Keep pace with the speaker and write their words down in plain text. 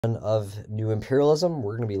Of new imperialism,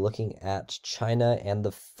 we're going to be looking at China and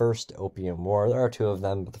the First Opium War. There are two of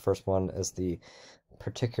them, but the first one is the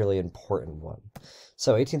particularly important one.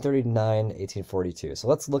 So 1839, 1842. So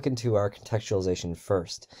let's look into our contextualization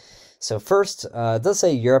first. So first, it does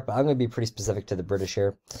say Europe, but I'm going to be pretty specific to the British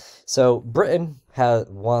here. So Britain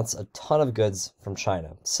wants a ton of goods from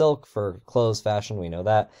China. Silk for clothes, fashion, we know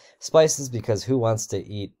that. Spices, because who wants to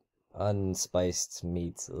eat unspiced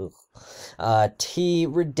meats? Tea,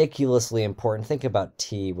 ridiculously important. Think about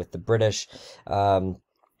tea with the British.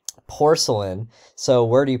 Porcelain. So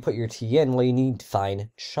where do you put your tea in? Well, you need to find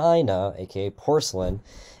China, aka porcelain.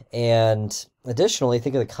 And additionally,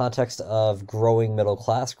 think of the context of growing middle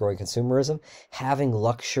class, growing consumerism. Having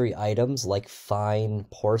luxury items like fine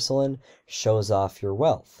porcelain shows off your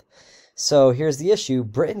wealth. So here's the issue.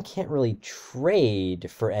 Britain can't really trade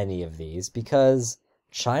for any of these because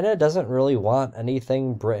China doesn't really want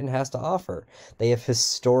anything Britain has to offer. They have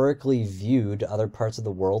historically viewed other parts of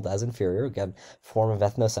the world as inferior. Again, form of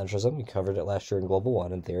ethnocentrism. We covered it last year in Global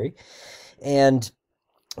One in theory. And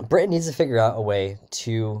Britain needs to figure out a way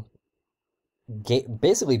to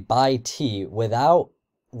basically buy tea without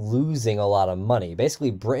losing a lot of money.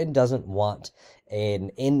 Basically, Britain doesn't want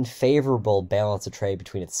an unfavorable balance of trade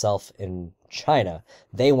between itself and China.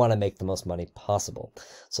 They want to make the most money possible.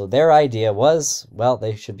 So their idea was, well,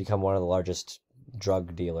 they should become one of the largest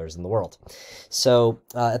drug dealers in the world. So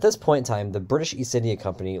at this point in time, the British East India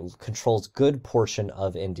Company controls a good portion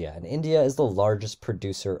of India, and India is the largest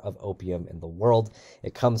producer of opium in the world.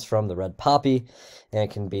 It comes from the red poppy, and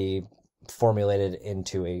it can be formulated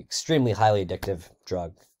into an extremely highly addictive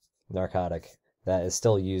drug, narcotic, that is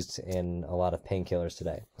still used in a lot of painkillers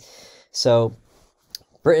today. So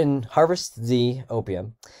Britain harvests the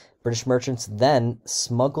opium. British merchants then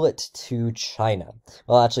smuggle it to China.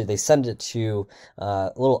 Well, actually, they send it to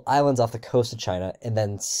little islands off the coast of China and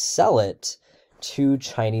then sell it to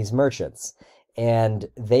Chinese merchants. And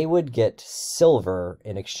they would get silver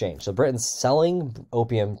in exchange. So Britain's selling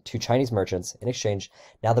opium to Chinese merchants in exchange.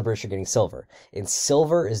 Now the British are getting silver. And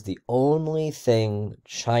silver is the only thing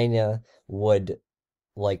China would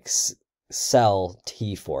sell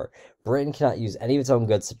tea for. Britain cannot use any of its own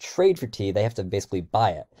goods to trade for tea. They have to basically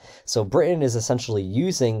buy it. So Britain is essentially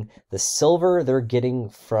using the silver they're getting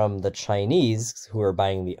from the Chinese who are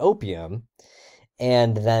buying the opium,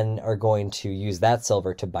 and then are going to use that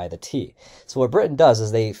silver to buy the tea. So what Britain does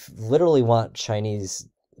is they literally want Chinese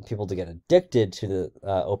people to get addicted to the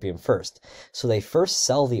opium first. So they first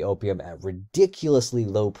sell the opium at ridiculously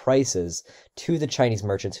low prices to the Chinese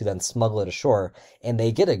merchants who then smuggle it ashore, and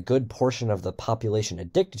they get a good portion of the population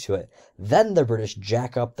addicted to it. Then the British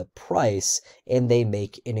jack up the price, and they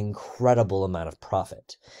make an incredible amount of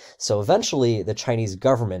profit. So eventually, the Chinese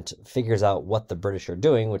government figures out what the British are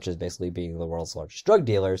doing, which is basically being the world's largest drug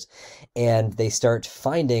dealers, and they start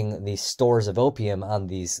finding these stores of opium on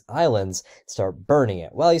these islands, start burning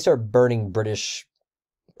it. Well, you start burning British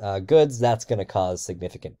goods, that's going to cause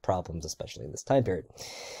significant problems, especially in this time period.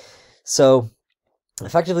 So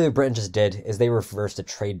effectively what Britain just did is they reversed a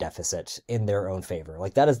trade deficit in their own favor.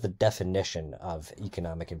 Like, that is the definition of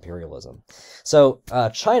economic imperialism. So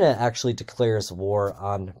China actually declares war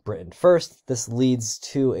on Britain first. This leads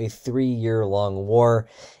to a 3-year-long war,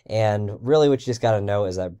 and really what you just got to know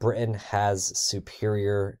is that Britain has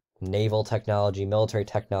superior naval technology, military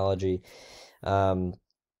technology.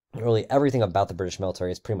 Really everything about the British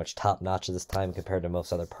military is pretty much top-notch at this time compared to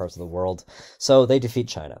most other parts of the world. So they defeat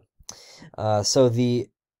China. So the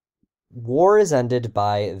war is ended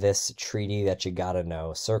by this treaty that you gotta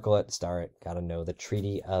know. Circle it, star it, gotta know. The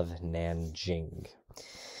Treaty of Nanjing.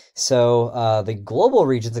 So the global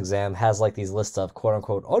regions exam has like these lists of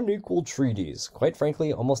quote-unquote unequal treaties. Quite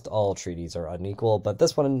frankly, almost all treaties are unequal, but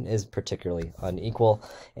this one is particularly unequal,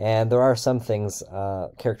 and there are some things,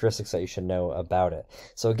 characteristics that you should know about it.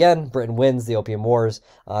 So again, Britain wins the Opium Wars.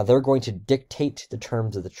 They're going to dictate the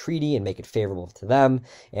terms of the treaty and make it favorable to them,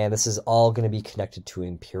 and this is all going to be connected to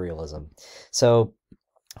imperialism. So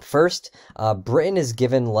first, Britain is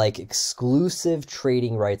given like exclusive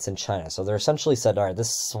trading rights in China. So they're essentially said, all right,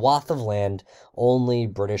 this swath of land only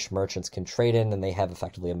British merchants can trade in, and they have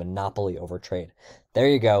effectively a monopoly over trade. There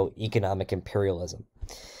you go, economic imperialism.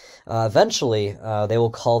 Eventually, they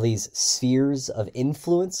will call these spheres of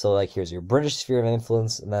influence. So like, here's your British sphere of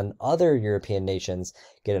influence, and then other European nations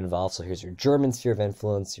get involved. So here's your German sphere of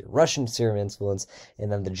influence, your Russian sphere of influence,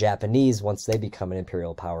 and then the Japanese, once they become an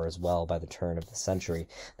imperial power as well by the turn of the century,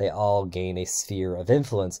 they all gain a sphere of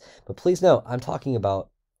influence. But please note, I'm talking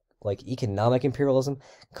about like economic imperialism,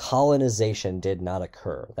 colonization did not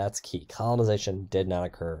occur. That's key. Colonization did not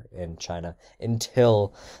occur in China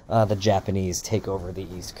until the Japanese take over the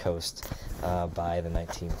East Coast by the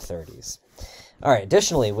 1930s. All right,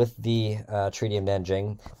 additionally, with the Treaty of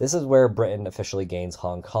Nanjing, this is where Britain officially gains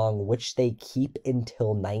Hong Kong, which they keep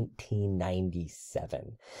until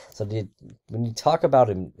 1997. So when you talk about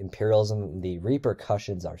imperialism, the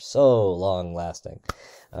repercussions are so long-lasting.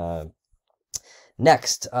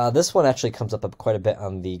 Next, this one actually comes up quite a bit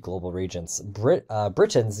on the global regions.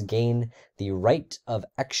 Britons gain the right of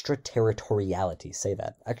extraterritoriality. Say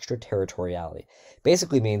that, extraterritoriality.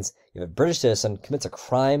 Basically means if a British citizen commits a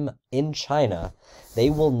crime in China,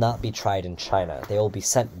 they will not be tried in China. They will be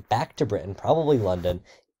sent back to Britain, probably London,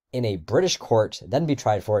 in a British court, then be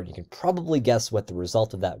tried for it. You can probably guess what the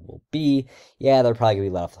result of that will be. Yeah, they're probably going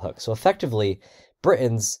to be let off the hook. So effectively,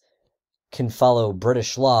 Britons can follow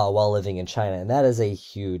British law while living in China, and that is a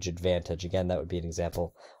huge advantage. Again, that would be an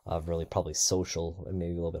example of really probably social and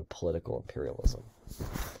maybe a little bit of political imperialism.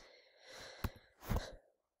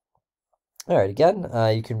 All right, again,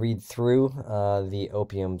 you can read through the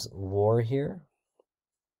Opium's War here.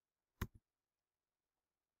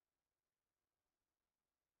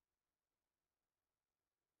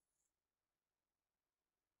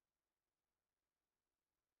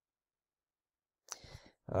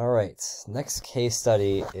 All right, next case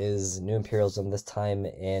study is New Imperialism, this time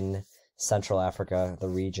in Central Africa, the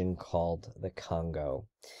region called the Congo.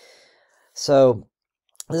 So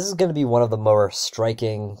this is going to be one of the more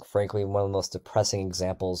striking, frankly, one of the most depressing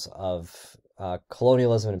examples of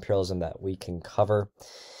colonialism and imperialism that we can cover.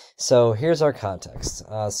 So here's our context.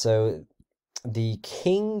 So the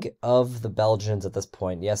king of the Belgians at this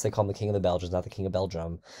point, yes, they call him the king of the Belgians, not the king of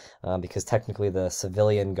Belgium, because technically the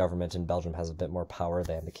civilian government in Belgium has a bit more power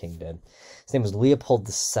than the king did. His name was Leopold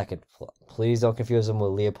II. Please don't confuse him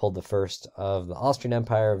with Leopold I of the Austrian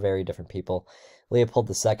Empire, very different people.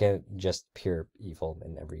 Leopold II, just pure evil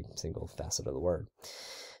in every single facet of the word.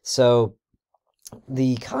 So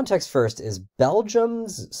the context first is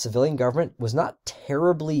Belgium's civilian government was not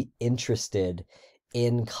terribly interested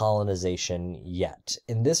in colonization yet,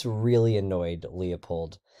 and this really annoyed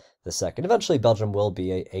Leopold II. Eventually, Belgium will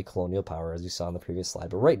be a colonial power, as you saw on the previous slide,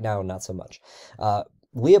 but right now, not so much.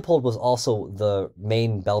 Leopold was also the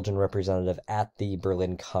main Belgian representative at the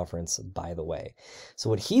Berlin Conference, by the way. So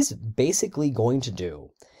what he's basically going to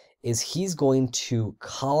do is he's going to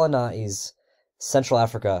colonize Central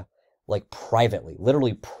Africa like privately,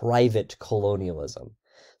 literally private colonialism.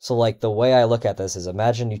 So like the way I look at this is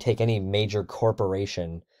imagine you take any major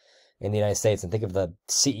corporation in the United States and think of the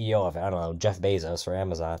CEO of it, I don't know, Jeff Bezos or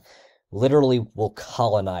Amazon, literally will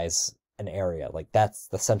colonize an area. Like that's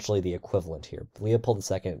essentially the equivalent here. Leopold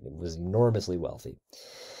II was enormously wealthy.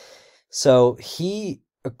 So he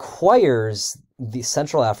acquires the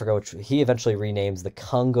Central Africa, which he eventually renames the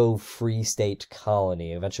Congo Free State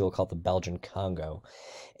Colony. Eventually we'll call it the Belgian Congo.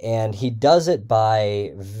 And he does it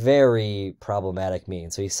by very problematic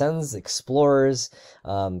means. So he sends explorers,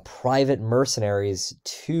 private mercenaries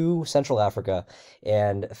to Central Africa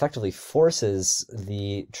and effectively forces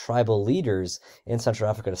the tribal leaders in Central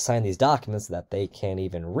Africa to sign these documents that they can't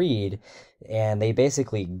even read. And they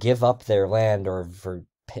basically give up their land or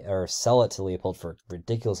sell it to Leopold for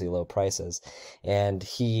ridiculously low prices. And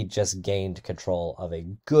he just gained control of a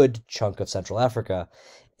good chunk of Central Africa.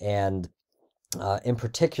 And in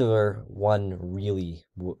particular, one really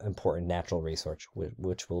important natural resource,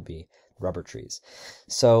 which will be rubber trees.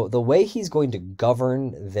 So the way he's going to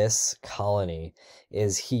govern this colony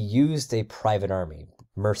is he used a private army,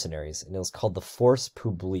 mercenaries, and it was called the Force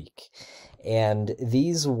Publique. And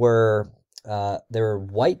these were there were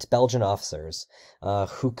white Belgian officers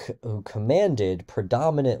who commanded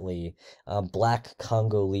predominantly black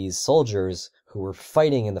Congolese soldiers who were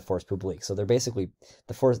fighting in the Force Publique. So they're basically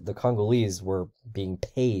the Congolese were being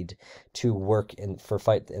paid to work for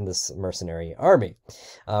fight in this mercenary army.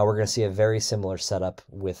 We're going to see a very similar setup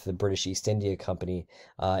with the British East India Company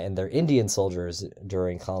and their Indian soldiers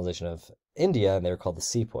during colonization of India, and they were called the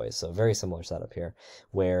sepoys. So very similar setup here,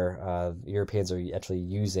 where Europeans are actually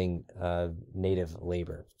using native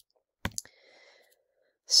labor.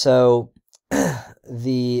 So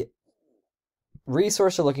the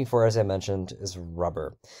resource you're looking for, as I mentioned, is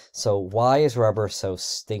rubber. So why is rubber so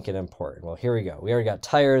stinking important? Well, here we go. We already got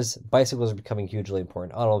tires. Bicycles are becoming hugely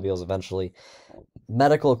important. Automobiles eventually.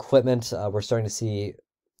 Medical equipment, we're starting to see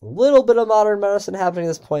a little bit of modern medicine happening at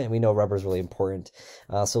this point, and we know rubber is really important.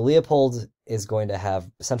 So Leopold is going to have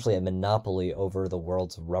essentially a monopoly over the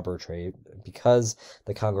world's rubber trade because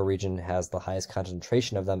the Congo region has the highest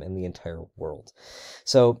concentration of them in the entire world.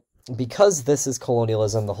 So because this is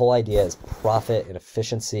colonialism, the whole idea is profit and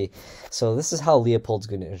efficiency. So this is how Leopold's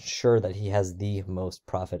going to ensure that he has the most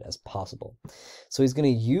profit as possible. So he's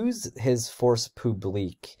going to use his force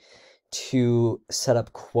publique to set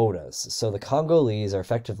up quotas. So the Congolese are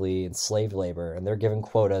effectively enslaved labor, and they're given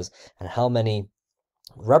quotas on how many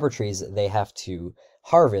rubber trees they have to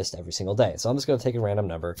harvest every single day. So I'm just going to take a random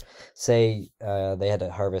number. Say they had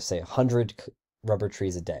to harvest, say, 100 rubber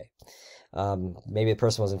trees a day. Maybe the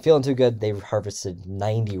person wasn't feeling too good. They harvested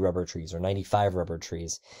 90 rubber trees or 95 rubber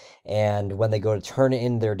trees. And when they go to turn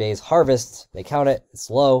in their day's harvest, they count it, it's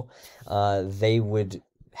low. They would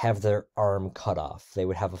have their arm cut off. They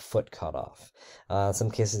would have a foot cut off. In some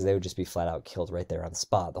cases, they would just be flat out killed right there on the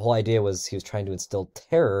spot. The whole idea was he was trying to instill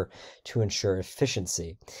terror to ensure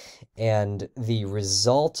efficiency. And the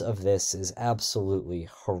result of this is absolutely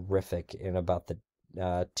horrific in about the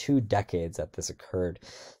 2 decades that this occurred.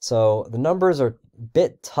 So the numbers are a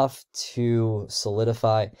bit tough to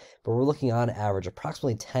solidify, but we're looking on average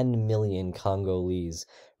approximately 10 million Congolese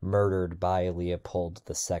murdered by Leopold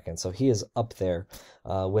II. So he is up there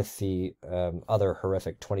with the other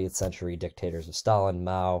horrific 20th century dictators of Stalin,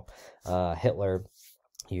 Mao, Hitler,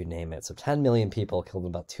 you name it. So 10 million people killed in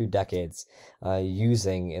about 2 decades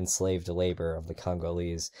using enslaved labor of the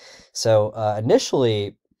Congolese. So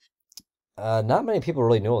initially, not many people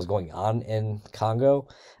really knew what was going on in Congo,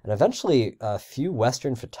 and eventually a few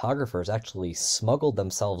Western photographers actually smuggled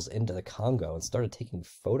themselves into the Congo and started taking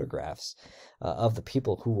photographs of the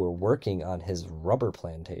people who were working on his rubber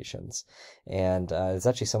plantations. And it's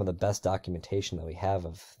actually some of the best documentation that we have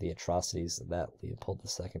of the atrocities that Leopold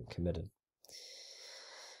II committed.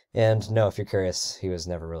 And no, if you're curious, he was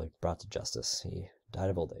never really brought to justice. He died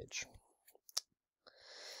of old age.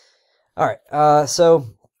 All right, so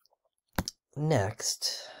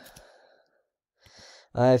next,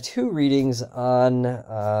 I have 2 readings on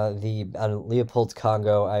Leopold's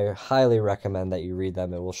Congo. I highly recommend that you read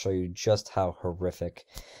them. It will show you just how horrific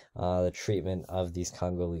the treatment of these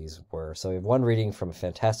Congolese were. So we have one reading from a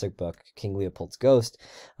fantastic book, King Leopold's Ghost.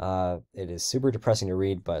 It is super depressing to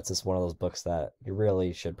read, but it's just one of those books that you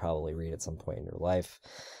really should probably read at some point in your life.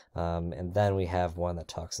 And then we have one that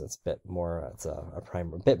talks, it's a bit more, it's a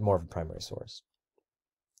bit more of a primary source.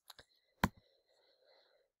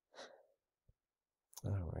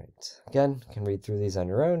 All right. Again, you can read through these on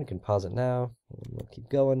your own. You can pause it now. We'll keep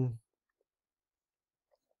going.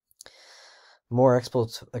 More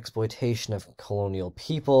exploitation of colonial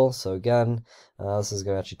people. So again, this is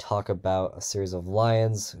going to actually talk about a series of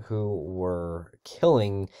lions who were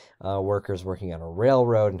killing workers working on a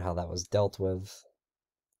railroad and how that was dealt with.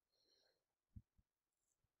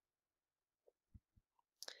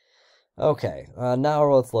 Okay, now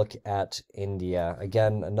let's look at India.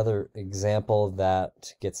 Again, another example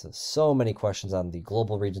that gets so many questions on the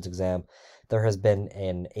Global Regions exam. There has been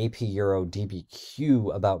an AP Euro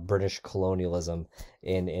DBQ about British colonialism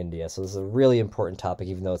in India. So this is a really important topic,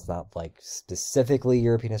 even though it's not like specifically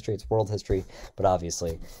European history, it's world history, but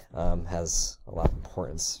obviously has a lot of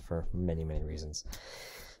importance for many, many reasons.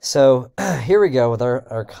 So here we go with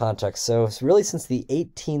our context. So it's really since the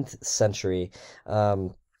 18th century,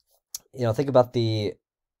 think about the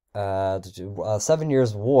 7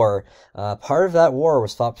 Years' War. Part of that war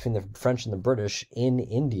was fought between the French and the British in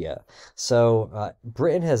India. So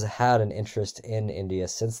Britain has had an interest in India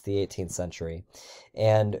since the 18th century.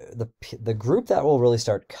 And the group that will really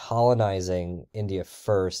start colonizing India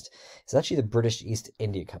first is actually the British East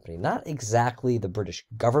India Company. Not exactly the British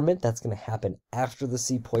government. That's going to happen after the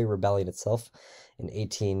Sepoy Rebellion itself in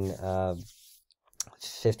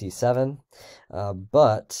 1857.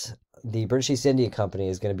 But the British East India Company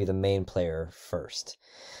is going to be the main player first.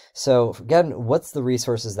 So again, what's the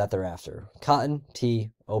resources that they're after? Cotton, tea,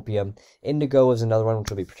 opium. Indigo is another one which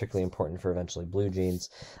will be particularly important for eventually blue jeans.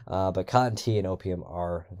 But cotton, tea, and opium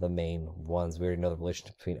are the main ones. We already know the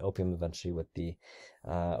relationship between opium eventually with the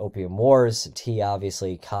Opium Wars. Tea,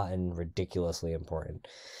 obviously. Cotton, ridiculously important.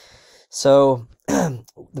 So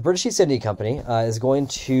the British East India Company is going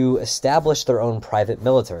to establish their own private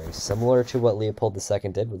military, similar to what Leopold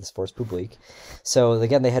II did with his force publique. So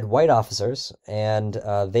again, they had white officers, and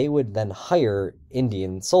they would then hire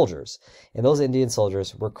Indian soldiers. And those Indian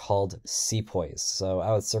soldiers were called sepoys. So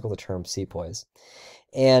I would circle the term sepoys.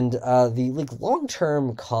 And the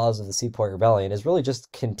long-term cause of the Sepoy Rebellion is really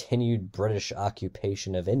just continued British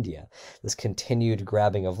occupation of India. This continued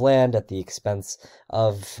grabbing of land at the expense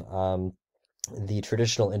of the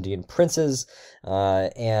traditional Indian princes,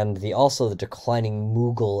 and also the declining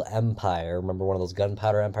Mughal Empire. Remember one of those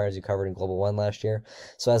gunpowder empires you covered in Global One last year?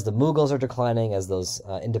 So as the Mughals are declining, as those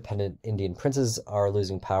independent Indian princes are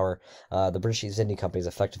losing power, the British East India Company is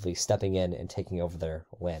effectively stepping in and taking over their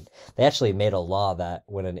land. They actually made a law that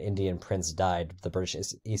when an Indian prince died, the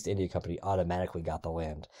British East India Company automatically got the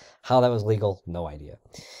land. How that was legal, no idea.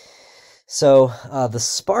 So the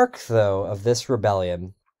spark, though, of this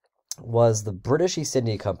rebellion was the British East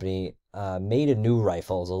India Company made a new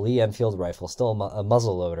rifle. It was a Lee Enfield rifle, still a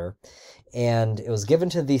muzzle loader, and it was given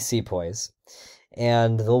to these sepoys.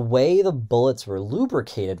 And the way the bullets were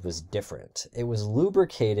lubricated was different. It was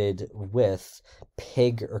lubricated with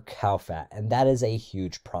pig or cow fat, and that is a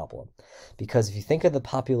huge problem. Because if you think of the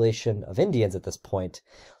population of Indians at this point,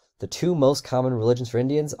 the two most common religions for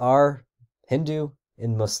Indians are Hindu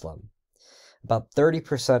and Muslim. About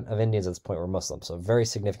 30% of Indians at this point were Muslims, so a very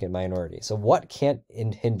significant minority. So what can't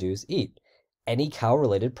Hindus eat? Any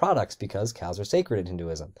cow-related products, because cows are sacred in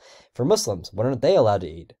Hinduism. For Muslims, what aren't they allowed to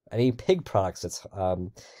eat? Any pig products, it's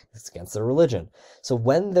against their religion. So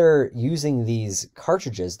when they're using these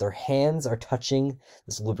cartridges, their hands are touching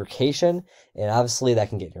this lubrication, and obviously that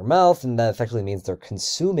can get in your mouth, and that effectively means they're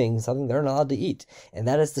consuming something they're not allowed to eat. And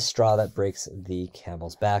that is the straw that breaks the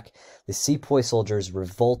camel's back. The sepoy soldiers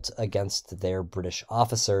revolt against their British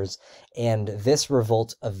officers, and this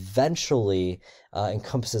revolt eventually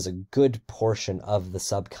encompasses a good portion of the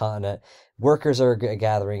subcontinent. Workers are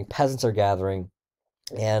gathering, peasants are gathering,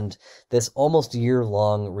 and this almost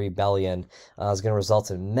year-long rebellion is going to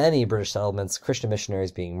result in many British settlements, Christian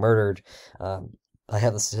missionaries being murdered. I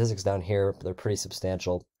have the statistics down here. They're pretty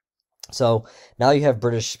substantial. So now you have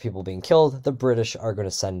British people being killed. The British are going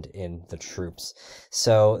to send in the troops.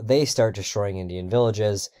 So they start destroying Indian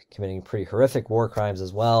villages, committing pretty horrific war crimes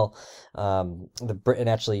as well. The Britain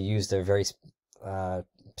actually used a very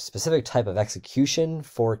specific type of execution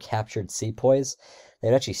for captured sepoys.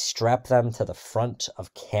 They'd actually strap them to the front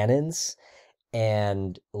of cannons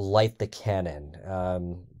and light the cannon.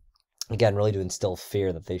 Again, really to instill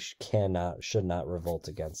fear that they should not revolt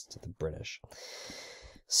against the British.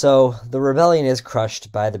 So the rebellion is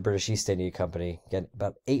crushed by the British East India Company. Again,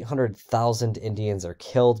 about 800,000 Indians are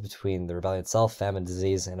killed between the rebellion itself, famine,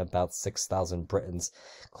 disease, and about 6,000 Britons,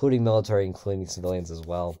 including military, including civilians as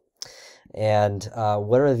well. And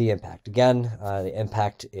what are the impact? Again, the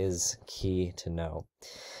impact is key to know.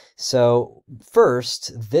 So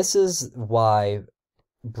first, this is why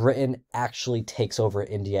Britain actually takes over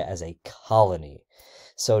India as a colony.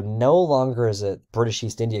 So no longer is it British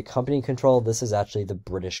East India Company control. This is actually the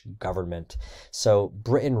British government. So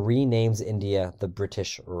Britain renames India the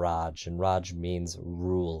British Raj, and Raj means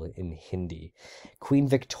rule in Hindi. Queen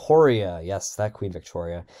Victoria, yes, that Queen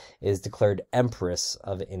Victoria, is declared Empress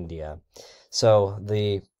of India. So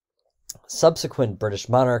the subsequent British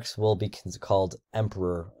monarchs will be called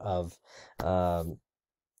Emperor of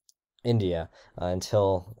India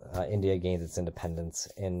until India gains its independence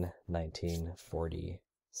in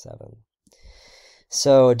 1947.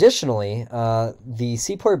 So additionally, the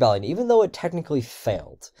Sepoy Rebellion, even though it technically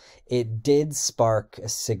failed, it did spark a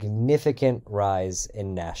significant rise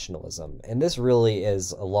in nationalism. And this really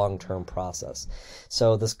is a long-term process.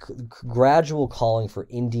 So this gradual calling for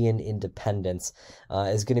Indian independence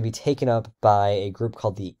is going to be taken up by a group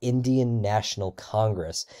called the Indian National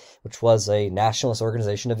Congress, which was a nationalist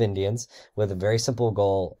organization of Indians with a very simple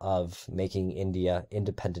goal of making India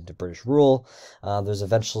independent of British rule. There's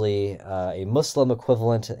eventually a Muslim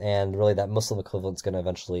equivalent, and really that Muslim equivalent is going to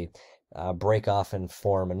eventually break off and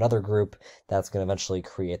form another group that's going to eventually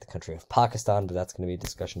create the country of Pakistan, but that's going to be a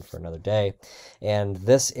discussion for another day. And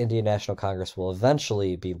this Indian National Congress will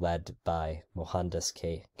eventually be led by Mohandas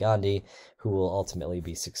K. Gandhi, who will ultimately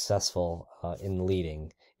be successful in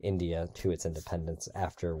leading India to its independence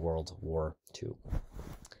after World War II.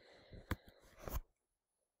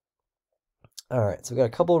 All right, so we've got a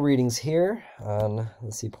couple of readings here on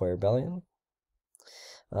the Sepoy Rebellion.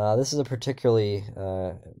 This is a particularly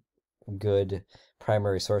good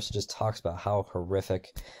primary source. It just talks about how horrific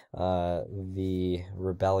the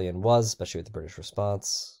rebellion was, especially with the British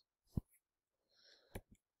response.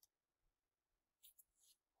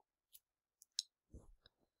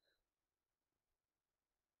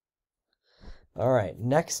 All right,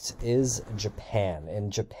 next is Japan,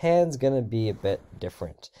 and Japan's going to be a bit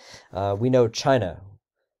different. We know China.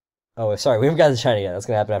 Oh, sorry, we haven't gotten to China yet. That's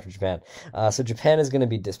going to happen after Japan. So Japan is going to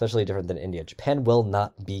be especially different than India. Japan will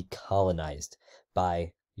not be colonized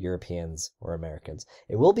by Europeans or Americans.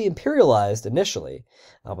 It will be imperialized initially,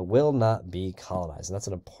 but will not be colonized, and that's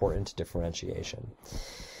an important differentiation.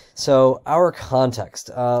 So, our context.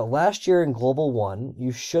 Last year in Global One,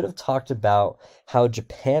 you should have talked about how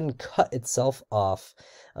Japan cut itself off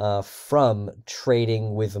from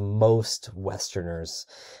trading with most Westerners.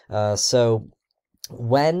 So,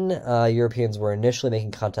 when Europeans were initially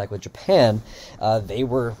making contact with Japan, they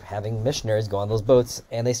were having missionaries go on those boats,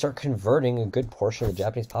 and they start converting a good portion of the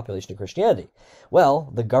Japanese population to Christianity. Well,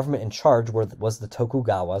 the government in charge was the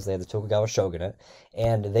Tokugawas. They had the Tokugawa shogunate,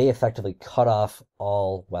 and they effectively cut off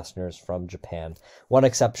all Westerners from Japan. One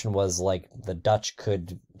exception was like the Dutch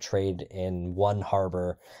could trade in one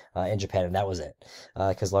harbor in Japan, and that was it,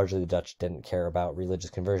 because largely the Dutch didn't care about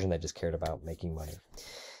religious conversion; they just cared about making money.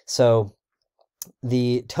 So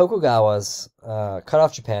the Tokugawas cut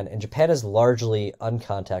off Japan, and Japan is largely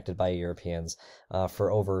uncontacted by Europeans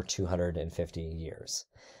for over 250 years.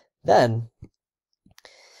 Then,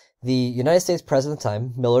 the United States president at the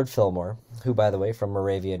time, Millard Fillmore, who, by the way, from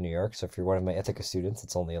Moravia, New York, so if you're one of my Ithaca students,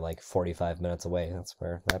 it's only like 45 minutes away. That's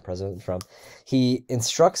where that president is from. He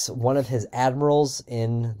instructs one of his admirals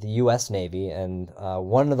in the U.S. Navy, and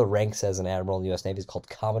one of the ranks as an admiral in the U.S. Navy is called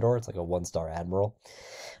Commodore. It's like a one-star admiral.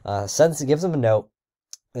 Gives him a note,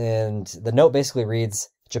 and the note basically reads,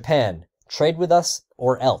 Japan, trade with us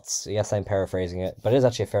or else. Yes, I'm paraphrasing it, but it is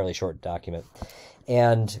actually a fairly short document.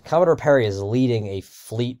 And Commodore Perry is leading a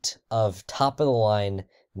fleet of top-of-the-line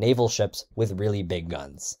naval ships with really big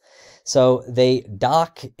guns. So they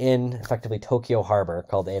dock in, effectively, Tokyo Harbor,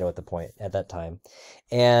 called Edo at that time,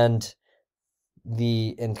 and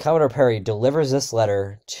Commodore Perry delivers this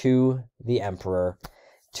letter to the emperor,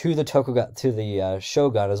 to the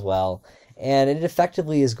shogun as well, and it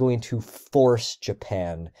effectively is going to force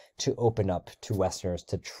Japan to open up to Westerners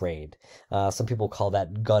to trade. Some people call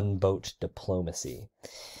that gunboat diplomacy.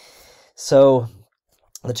 So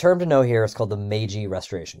the term to know here is called the Meiji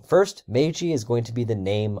Restoration. First, Meiji is going to be the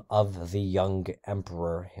name of the young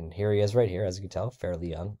emperor, and here he is right here, as you can tell, fairly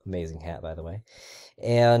young. Amazing hat, by the way.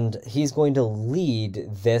 And he's going to lead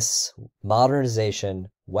this modernization,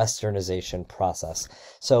 westernization process.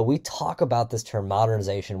 So we talk about this term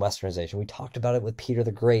modernization, westernization. We talked about it with Peter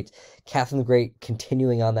the Great, Catherine the Great,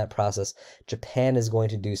 continuing on that process. Japan is going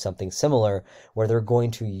to do something similar, where they're going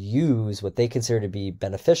to use what they consider to be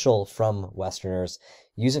beneficial from Westerners,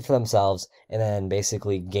 use it for themselves, and then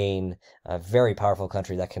basically gain a very powerful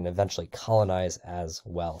country that can eventually colonize as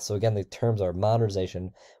well. So again, the terms are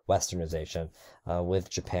modernization, westernization with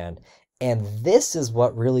Japan. And this is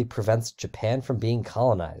what really prevents Japan from being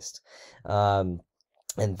colonized. And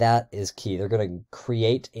that is key. They're going to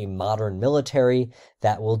create a modern military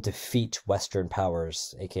that will defeat Western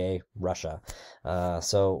powers, aka Russia.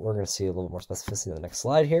 So we're going to see a little more specificity in the next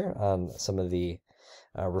slide here on some of the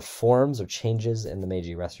reforms or changes in the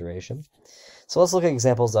Meiji Restoration. So let's look at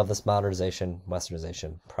examples of this modernization,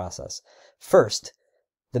 westernization process. First,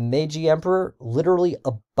 the Meiji Emperor literally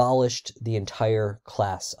abolished the entire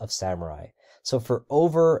class of samurai. So for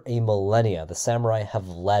over a millennia, the samurai have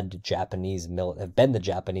been the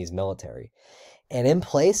Japanese military. And in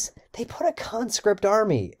place, they put a conscript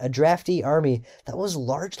army, a draftee army that was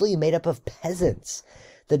largely made up of peasants.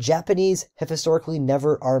 The Japanese have historically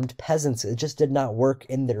never armed peasants. It just did not work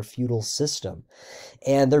in their feudal system.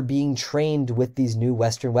 And they're being trained with these new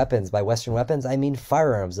Western weapons. By Western weapons, I mean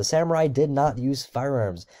firearms. The samurai did not use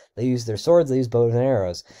firearms. They used their swords, they used bows and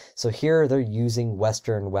arrows. So here they're using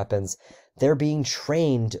Western weapons. They're being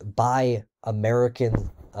trained by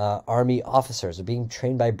American army officers. They're being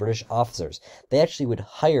trained by British officers. They actually would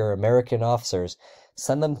hire American officers,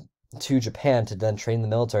 send them to Japan to then train the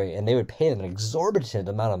military, and they would pay them an exorbitant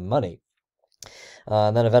amount of money.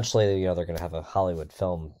 And then eventually, they're going to have a Hollywood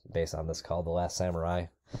film based on this called The Last Samurai,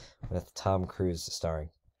 with Tom Cruise starring.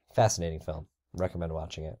 Fascinating film. Recommend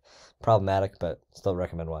watching it. Problematic, but still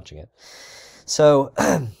recommend watching it. So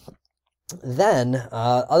then,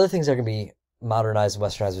 other things are going to be modernized and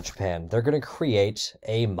westernized with Japan. They're going to create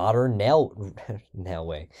a modern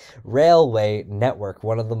railway network,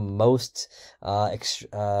 one of the most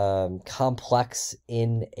complex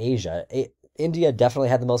in Asia. India definitely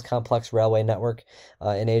had the most complex railway network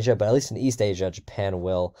in Asia, but at least in East Asia, Japan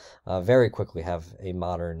will very quickly have a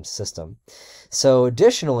modern system. So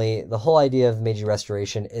additionally, the whole idea of Meiji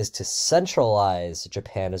Restoration is to centralize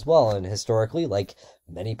Japan as well. And historically, like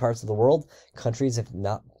many parts of the world, countries have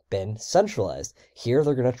not been centralized. Here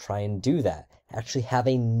they're going to try and do that. Actually have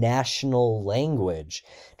a national language.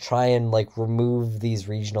 Try and remove these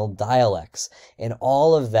regional dialects. And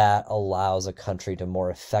all of that allows a country to more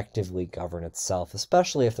effectively govern itself,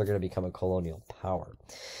 especially if they're going to become a colonial power.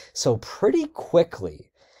 So pretty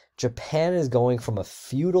quickly, Japan is going from a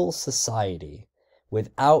feudal society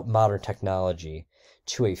without modern technology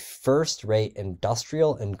to a first-rate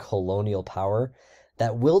industrial and colonial power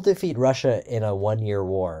that will defeat Russia in a one-year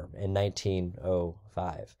war in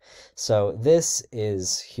 1905. So this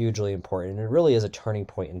is hugely important. It really is a turning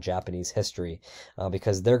point in Japanese history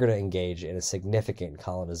because they're going to engage in a significant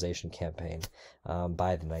colonization campaign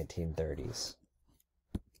by the 1930s.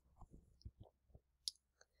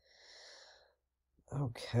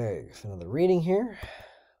 Okay, another reading here.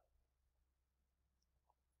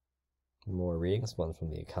 More readings, one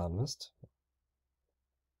from The Economist.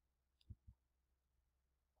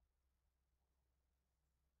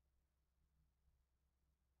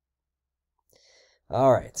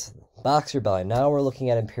 All right, Boxer Rebellion. Now we're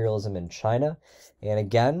looking at imperialism in China. And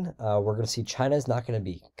again, we're going to see China is not going to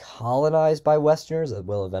be colonized by Westerners. It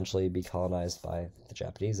will eventually be colonized by the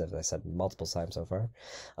Japanese, as I said multiple times so far.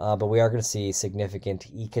 But we are going to see significant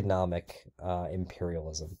economic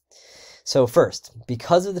imperialism. So first,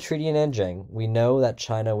 because of the treaty in Nanjing, we know that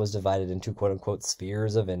China was divided into quote-unquote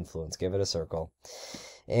spheres of influence. Give it a circle.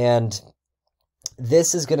 And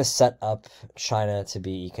this is going to set up China to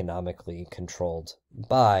be economically controlled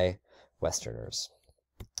by Westerners.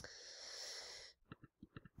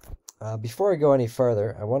 Before I go any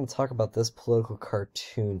further, I want to talk about this political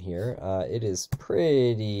cartoon here. It is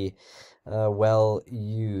pretty well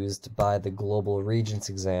used by the Global Regents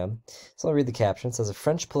exam. So I'll read the caption. It says, a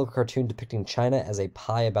French political cartoon depicting China as a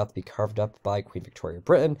pie about to be carved up by Queen Victoria of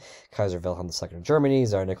Britain, Kaiser Wilhelm II of Germany,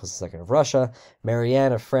 Tsar Nicholas II of Russia,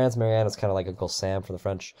 Marianne of France. Marianne is kind of like Uncle Sam for the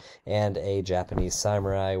French, and a Japanese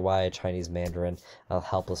samurai, while a Chinese mandarin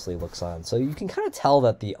helplessly looks on. So you can kind of tell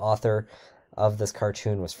that the author of this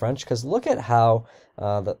cartoon was French, because look at how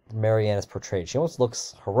the Marianne is portrayed. She almost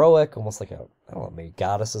looks heroic, almost like a, I don't know, maybe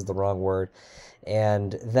goddess is the wrong word.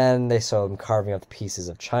 And then they show them carving up the pieces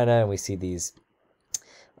of China, and we see these,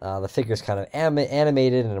 the figures kind of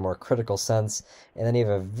animated in a more critical sense, and then you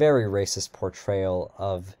have a very racist portrayal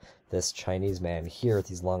of this Chinese man here with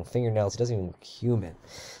these long fingernails. He doesn't even look human.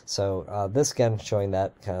 So this again showing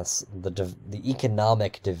that kind of the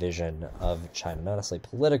economic division of China, not necessarily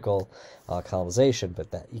political colonization, but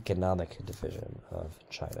that economic division of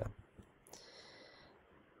China.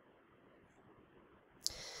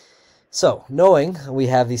 So, knowing we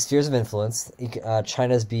have these spheres of influence,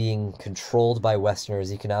 China's being controlled by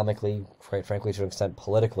Westerners economically, quite frankly, to an extent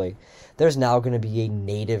politically, there's now going to be a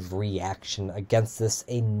native reaction against this,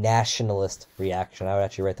 a nationalist reaction. I would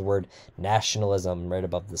actually write the word nationalism right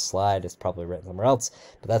above the slide. It's probably written somewhere else,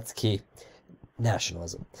 but that's the key.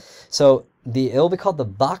 Nationalism. So it'll be called the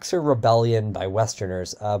Boxer Rebellion by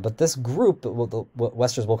Westerners, but this group, what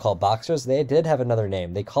Westerners will call Boxers, they did have another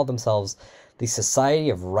name. They called themselves the Society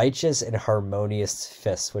of Righteous and Harmonious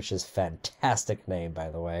Fists, which is a fantastic name, by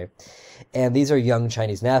the way. And these are young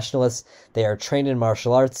Chinese nationalists. They are trained in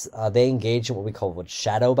martial arts. They engage in what we call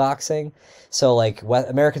shadow boxing. So, like,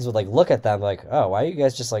 Americans would, like, look at them like, oh, why are you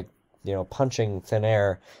guys just, like, you know, punching thin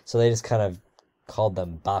air? So they just kind of called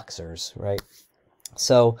them boxers, right?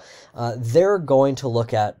 So they're going to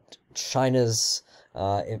look at China's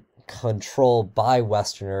control by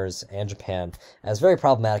Westerners and Japan as very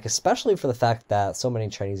problematic, especially for the fact that so many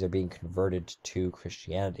Chinese are being converted to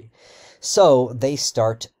Christianity. So they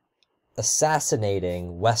start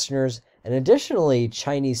assassinating Westerners and additionally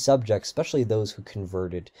Chinese subjects, especially those who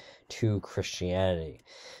converted to Christianity.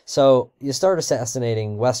 So you start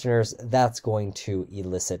assassinating Westerners, that's going to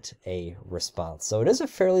elicit a response. So it is a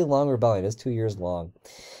fairly long rebellion. It is 2 years long.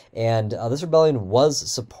 And this rebellion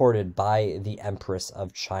was supported by the Empress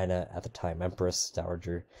of China at the time, Empress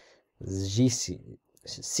Dowager Cixi.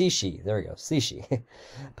 There we go, Cixi.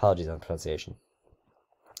 Apologies on pronunciation.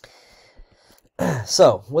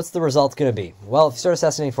 So, what's the result going to be? Well, if you start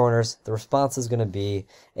assassinating foreigners, the response is going to be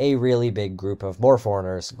a really big group of more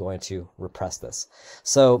foreigners going to repress this.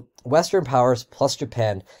 So, Western powers plus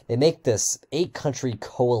Japan, they make this 8-country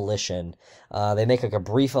coalition. They make like a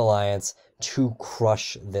brief alliance to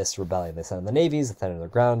crush this rebellion. They send in the navies, they send in their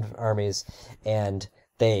ground armies, and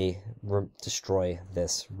they destroy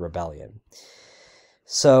this rebellion.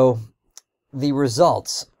 So, the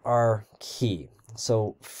results are key.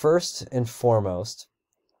 So first and foremost,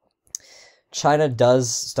 China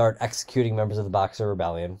does start executing members of the Boxer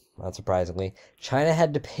Rebellion, not surprisingly. China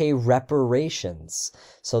had to pay reparations.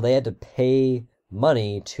 So they had to pay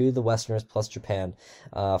money to the Westerners plus Japan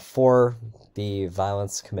for the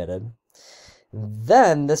violence committed.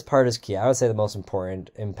 Then, this part is key. I would say the most important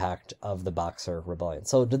impact of the Boxer Rebellion.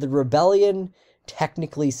 So did the rebellion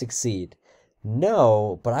technically succeed?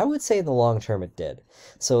 No, but I would say in the long term it did.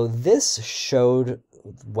 So this showed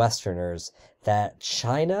Westerners that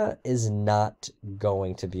China is not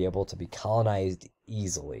going to be able to be colonized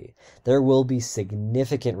easily. There will be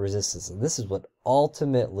significant resistance, and this is what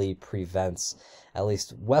ultimately prevents at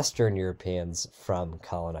least Western Europeans from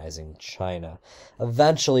colonizing China.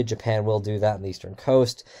 Eventually, Japan will do that on the eastern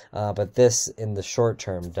coast, but this, in the short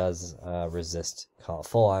term, does resist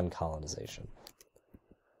full-on colonization.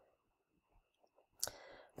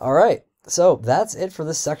 All right, so that's it for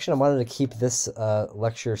this section. I wanted to keep this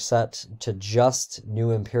lecture set to just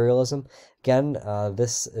new imperialism. Again,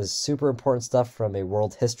 this is super important stuff from a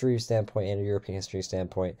world history standpoint and a European history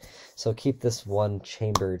standpoint. So keep this one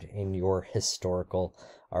chambered in your historical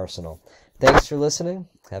arsenal. Thanks for listening.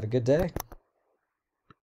 Have a good day.